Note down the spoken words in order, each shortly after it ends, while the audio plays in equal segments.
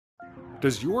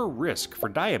Does your risk for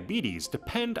diabetes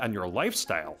depend on your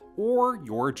lifestyle or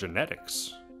your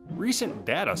genetics? Recent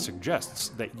data suggests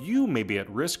that you may be at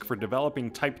risk for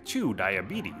developing type 2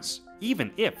 diabetes,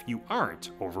 even if you aren't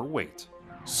overweight.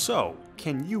 So,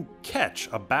 can you catch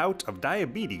a bout of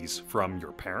diabetes from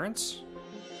your parents?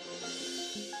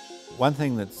 One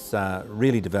thing that's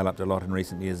really developed a lot in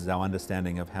recent years is our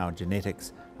understanding of how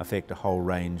genetics affect a whole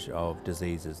range of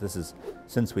diseases. This is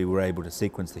since we were able to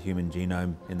sequence the human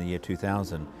genome in the year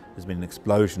 2000, there's been an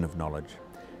explosion of knowledge.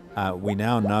 We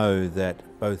now know that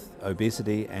both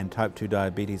obesity and type 2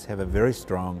 diabetes have a very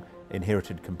strong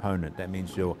inherited component. That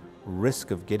means your risk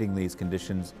of getting these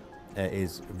conditions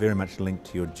is very much linked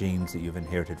to your genes that you've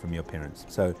inherited from your parents.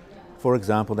 So, for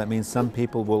example, that means some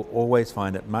people will always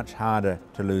find it much harder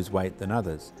to lose weight than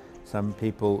others. Some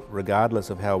people,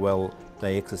 regardless of how well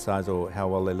they exercise or how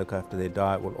well they look after their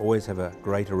diet, will always have a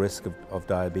greater risk of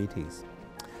diabetes.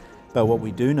 But what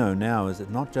we do know now is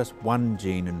that not just one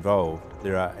gene involved,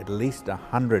 there are at least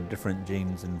 100 different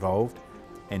genes involved,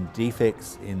 and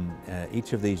defects in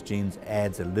each of these genes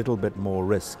adds a little bit more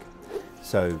risk.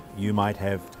 So you might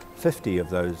have 50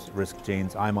 of those risk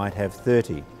genes, I might have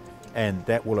 30. And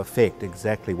that will affect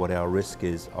exactly what our risk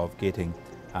is of getting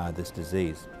this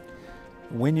disease.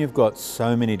 When you've got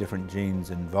so many different genes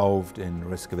involved in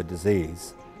risk of a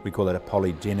disease, we call it a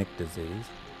polygenic disease,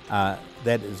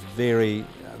 that is very,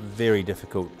 very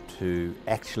difficult to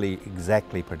actually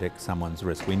exactly predict someone's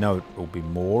risk. We know it will be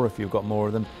more if you've got more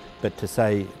of them, but to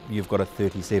say you've got a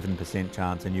 37%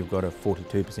 chance and you've got a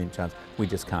 42% chance, we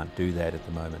just can't do that at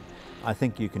the moment. I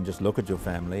think you can just look at your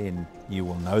family and you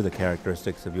will know the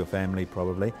characteristics of your family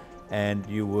probably, and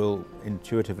you will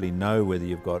intuitively know whether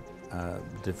you've got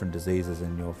different diseases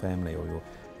in your family, or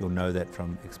you'll know that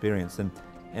from experience. And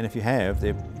if you have,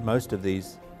 most of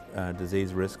these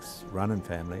disease risks run in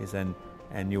families,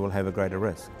 and you will have a greater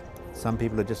risk. Some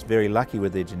people are just very lucky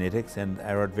with their genetics and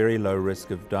are at very low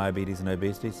risk of diabetes and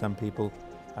obesity. Some people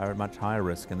are at much higher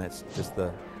risk, and that's just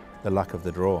the luck of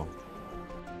the draw.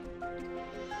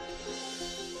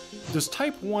 Does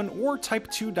type 1 or type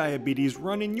 2 diabetes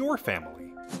run in your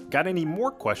family? Got any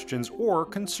more questions or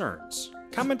concerns?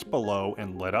 Comment below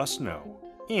and let us know.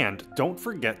 And don't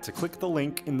forget to click the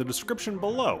link in the description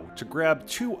below to grab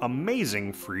 2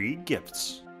 amazing free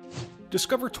gifts.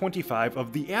 Discover 25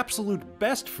 of the absolute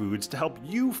best foods to help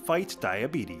you fight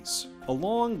diabetes,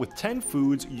 along with 10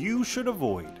 foods you should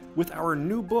avoid with our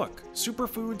new book,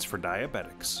 Superfoods for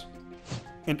Diabetics.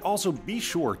 And also be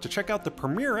sure to check out the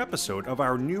premiere episode of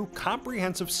our new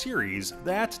comprehensive series,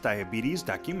 That Diabetes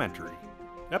Documentary.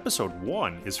 Episode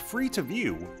 1 is free to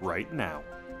view right now.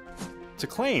 To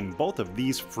claim both of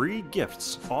these free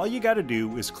gifts, all you gotta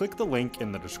do is click the link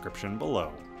in the description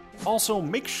below. Also,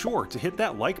 make sure to hit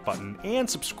that like button and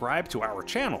subscribe to our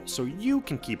channel so you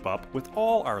can keep up with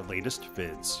all our latest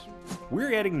vids.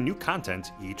 We're adding new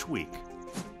content each week.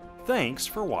 Thanks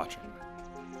for watching.